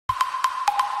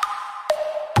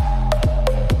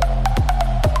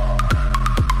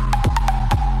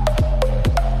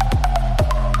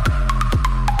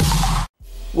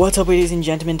What's up, ladies and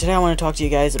gentlemen? Today I want to talk to you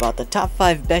guys about the top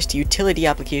 5 best utility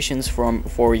applications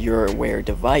for your Wear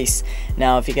device.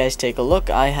 Now, if you guys take a look,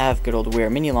 I have good old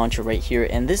Wear Mini Launcher right here,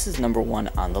 and this is number 1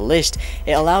 on the list.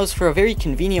 It allows for a very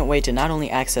convenient way to not only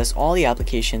access all the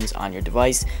applications on your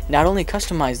device, not only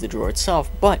customize the drawer itself,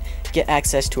 but get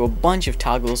access to a bunch of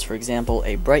toggles, for example,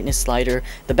 a brightness slider,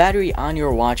 the battery on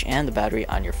your watch, and the battery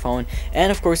on your phone.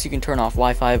 And of course, you can turn off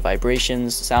Wi-Fi,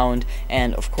 vibrations, sound,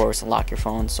 and of course, lock your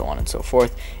phone, so on and so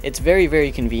forth. It's very,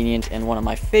 very convenient and one of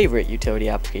my favorite utility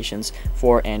applications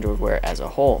for Android Wear as a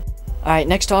whole. Alright,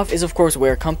 next off is of course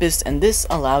Wear Compass, and this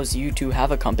allows you to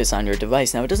have a compass on your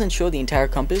device. Now, it doesn't show the entire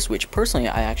compass, which personally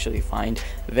I actually find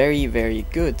very, very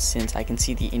good, since I can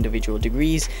see the individual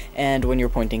degrees, and when you're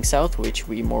pointing south, which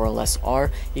we more or less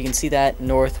are, you can see that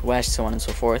north, west, so on and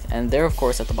so forth, and there of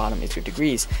course at the bottom is your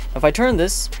degrees. Now, if I turn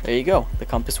this, there you go, the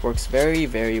compass works very,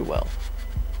 very well.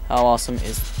 How awesome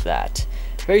is that?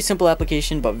 Very simple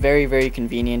application, but very, very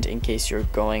convenient in case you're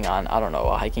going on, I don't know,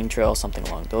 a hiking trail, something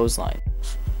along those lines.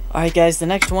 Alright guys, the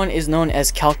next one is known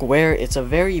as Cualquier. It's a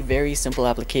very, very simple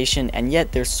application, and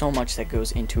yet there's so much that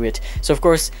goes into it. So of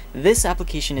course, this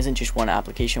application isn't just one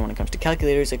application when it comes to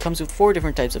calculators. It comes with 4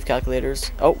 different types of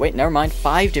calculators. Oh wait, never mind,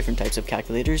 5 different types of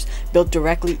calculators built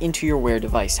directly into your Wear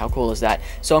device. How cool is that?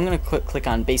 So I'm going to click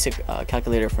on basic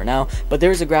calculator for now, but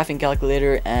there's a graphing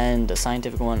calculator and a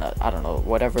scientific one, I don't know,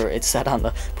 whatever it said on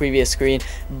the previous screen,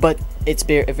 but it's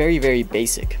very, very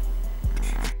basic.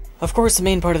 Of course, the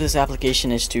main part of this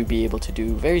application is to be able to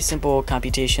do very simple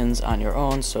computations on your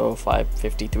own, so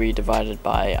 553 divided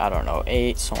by, I don't know,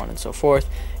 8, so on and so forth.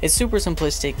 It's super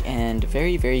simplistic and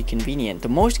very, very convenient. The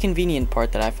most convenient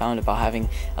part that I found about having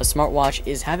a smartwatch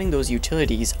is having those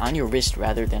utilities on your wrist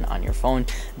rather than on your phone,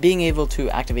 being able to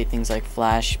activate things like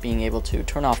flash, being able to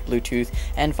turn off Bluetooth,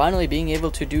 and finally being able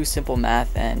to do simple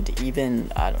math and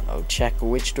even, I don't know, check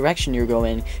which direction you're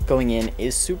going in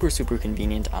is super, super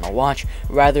convenient on a watch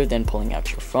rather than pulling out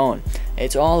your phone.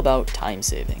 It's all about time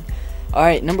saving.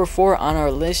 Alright, number 4 on our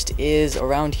list is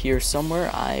around here somewhere.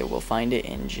 I will find it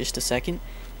in just a second.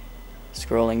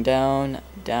 Scrolling down,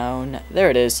 there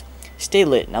it is. Stay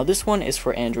Lit. Now this one is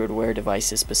for Android Wear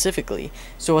devices specifically.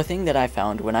 So a thing that I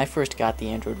found when I first got the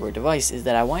Android Wear device is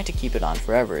that I wanted to keep it on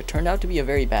forever. It turned out to be a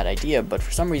very bad idea, but for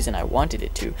some reason I wanted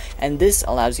it to, and this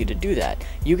allows you to do that.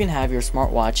 You can have your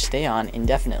smartwatch stay on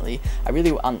indefinitely.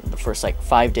 On the first like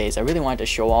 5 days, I really wanted to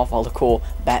show off all the cool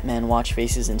Batman watch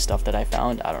faces and stuff that I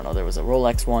found. I don't know, there was a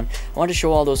Rolex one. I wanted to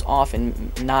show all those off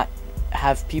and not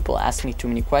have people ask me too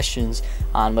many questions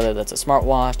on whether that's a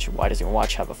smartwatch, why does your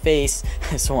watch have a face,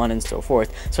 so on and so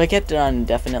forth. So I kept it on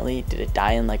indefinitely. Did it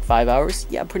die in like 5 hours?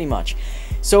 Yeah, pretty much.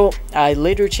 So I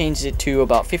later changed it to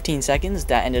about 15 seconds.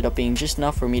 That ended up being just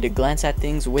enough for me to glance at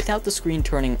things without the screen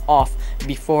turning off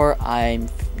before I'm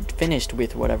finished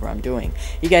with whatever I'm doing.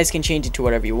 You guys can change it to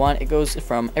whatever you want. It goes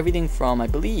from everything from, I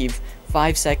believe,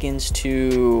 5 seconds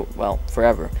to, well,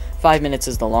 forever. 5 minutes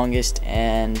is the longest,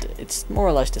 and it's more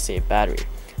or less to save battery.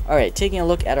 Alright, taking a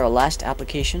look at our last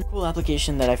application. Cool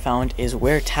application that I found is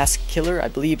Wear Task Killer. I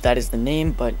believe that is the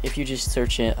name, but if you just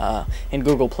search it in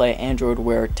Google Play, Android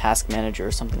Wear Task Manager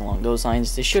or something along those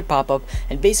lines, this should pop up,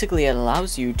 and basically it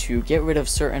allows you to get rid of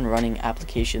certain running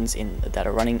applications that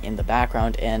are running in the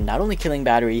background, and not only killing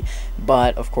battery,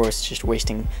 but of course just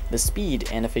wasting the speed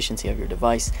and efficiency of your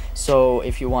device. So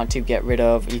if you want to get rid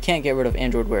of, you can't get rid of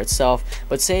Android Wear itself,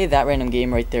 but say that random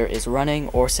game right there is running,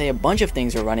 or say a bunch of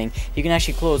things are running, you can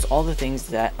actually close all the things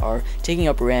that are taking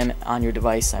up RAM on your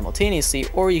device simultaneously,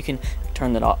 or you can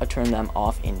turn them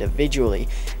off individually.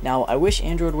 Now, I wish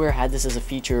Android Wear had this as a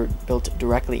feature built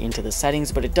directly into the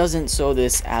settings, but it doesn't, so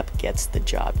this app gets the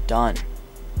job done.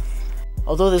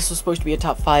 Although this was supposed to be a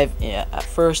top 5 at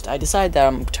first, I decided that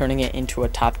I'm turning it into a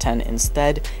top 10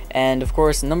 instead. And of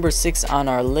course, number 6 on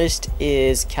our list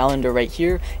is Calendar right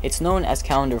here. It's known as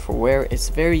Calendar for Wear. It's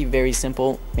very, very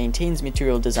simple, maintains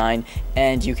material design,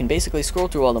 and you can basically scroll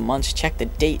through all the months, check the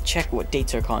date, check what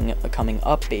dates are coming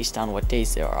up based on what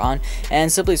days they are on,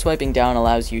 and simply swiping down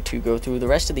allows you to go through the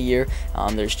rest of the year.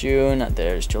 There's June,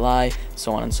 there's July,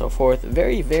 so on and so forth.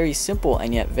 Very, very simple,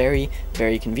 and yet very,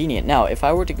 very convenient. Now, if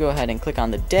I were to go ahead and click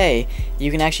on the day,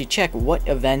 you can actually check what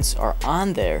events are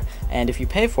on there, and if you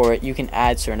pay for it, you can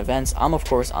add certain events. I'm of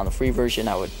course on the free version.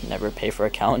 I would never pay for a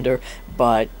calendar,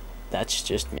 but that's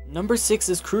just me. Number 6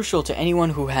 is crucial to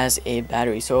anyone who has a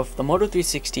battery. So if the Moto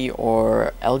 360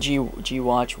 or LG G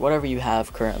Watch, whatever you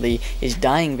have currently, is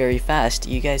dying very fast,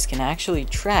 you guys can actually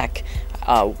track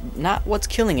not what's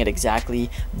killing it exactly,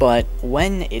 but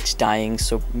when it's dying,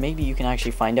 so maybe you can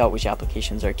actually find out which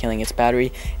applications are killing its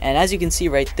battery. And as you can see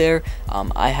right there,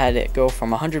 I had it go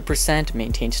from 100%,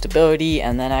 maintain stability,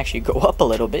 and then actually go up a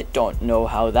little bit. Don't know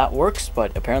how that works,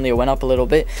 but apparently it went up a little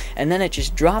bit, and then it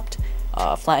just dropped,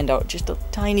 flattened out just a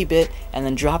tiny bit, and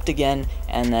then dropped again,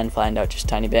 and then flattened out just a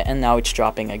tiny bit, and now it's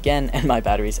dropping again, and my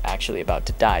battery's actually about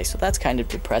to die. So that's kind of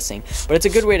depressing, but it's a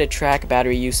good way to track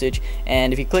battery usage.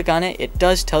 And if you click on it, it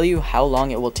does tell you how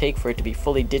long it will take for it to be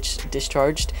fully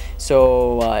discharged.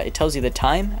 So it tells you the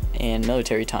time and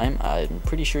military time. I'm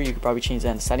pretty sure you could probably change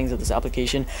that in the settings of this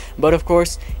application, but of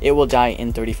course it will die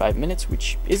in 35 minutes,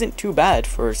 which isn't too bad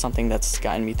for something that's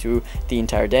gotten me through the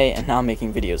entire day, and now I'm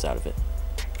making videos out of it.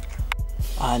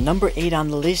 Number 8 on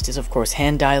the list is, of course,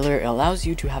 Hand Dialer. It allows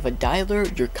you to have a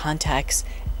dialer, your contacts,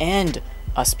 and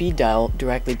a speed dial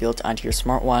directly built onto your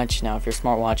smartwatch. Now, if your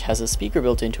smartwatch has a speaker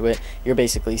built into it, you're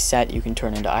basically set. You can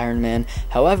turn into Iron Man.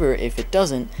 However, if it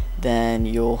doesn't, then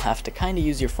you'll have to kind of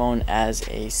use your phone as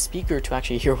a speaker to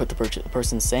actually hear what the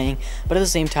person's saying. But at the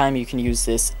same time, you can use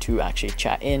this to actually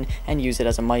chat in and use it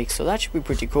as a mic. So that should be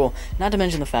pretty cool. Not to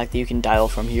mention the fact that you can dial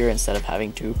from here instead of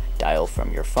having to dial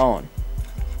from your phone.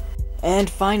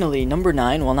 And finally, number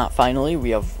 9, well, not finally,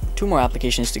 we have 2 more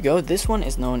applications to go. This one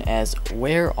is known as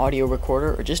Wear Audio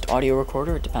Recorder, or just Audio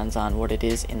Recorder. It depends on what it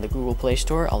is in the Google Play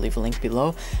Store. I'll leave a link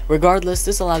below. Regardless,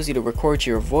 this allows you to record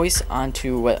your voice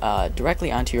onto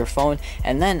directly onto your phone,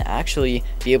 and then actually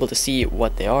be able to see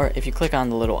what they are. If you click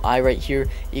on the little eye right here,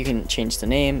 you can change the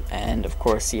name and of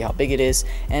course see how big it is.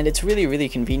 And it's really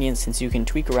convenient, since you can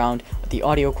tweak around the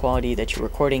audio quality that you're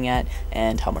recording at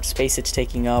and how much space it's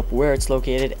taking up, where it's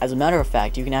located. As a matter of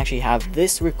fact, you can actually have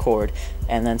this record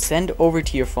and then send over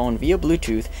to your phone via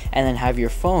Bluetooth, and then have your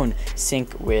phone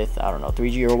sync with, I don't know,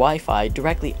 3G or Wi-Fi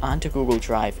directly onto Google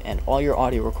Drive, and all your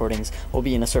audio recordings will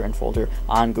be in a certain folder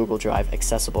on Google Drive,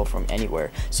 accessible from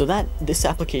anywhere. So this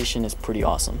application is pretty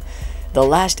awesome. The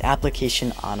last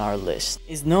application on our list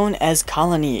is known as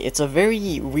Colony. It's a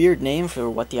very weird name for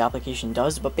what the application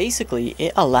does, but basically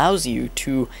it allows you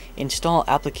to install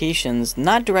applications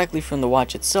not directly from the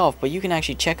watch itself, but you can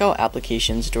actually check out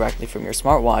applications directly from your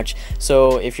smartwatch.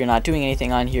 So if you're not doing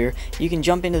anything on here, you can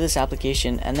jump into this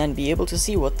application and then be able to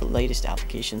see what the latest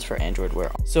applications for Android Wear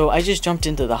are. So I just jumped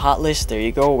into the hot list. There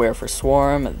you go, Wear for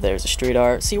Swarm, there's a Street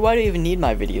Art. See, why do you even need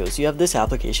my videos? You have this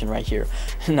application right here.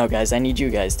 No guys, I need you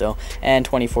guys though. And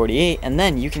 2048, and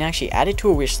then you can actually add it to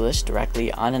a wish list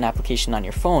directly on an application on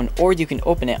your phone, or you can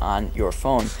open it on your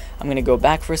phone. I'm going to go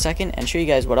back for a second and show you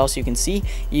guys what else you can see.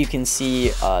 You can see,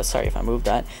 sorry if I moved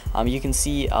that, you can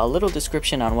see a little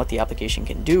description on what the application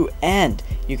can do, and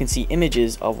you can see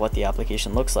images of what the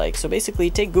application looks like. So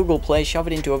basically, take Google Play, shove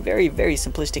it into a very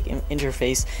simplistic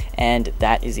interface, and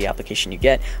that is the application you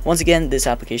get. Once again, this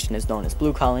application is known as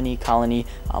Blue Colony,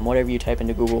 whatever you type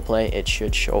into Google Play, it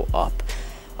should show up.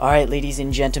 Alright, ladies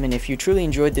and gentlemen, if you truly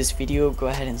enjoyed this video, go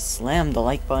ahead and slam the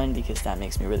like button, because that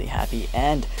makes me really happy.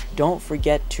 And don't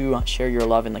forget to share your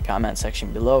love in the comment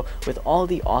section below with all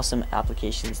the awesome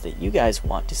applications that you guys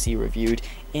want to see reviewed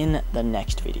in the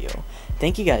next video.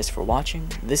 Thank you guys for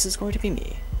watching. This is going to be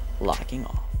me, locking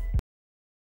off.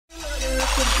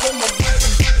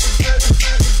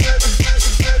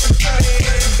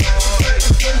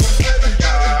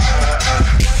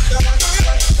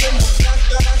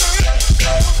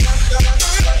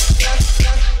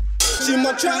 See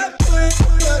my trap.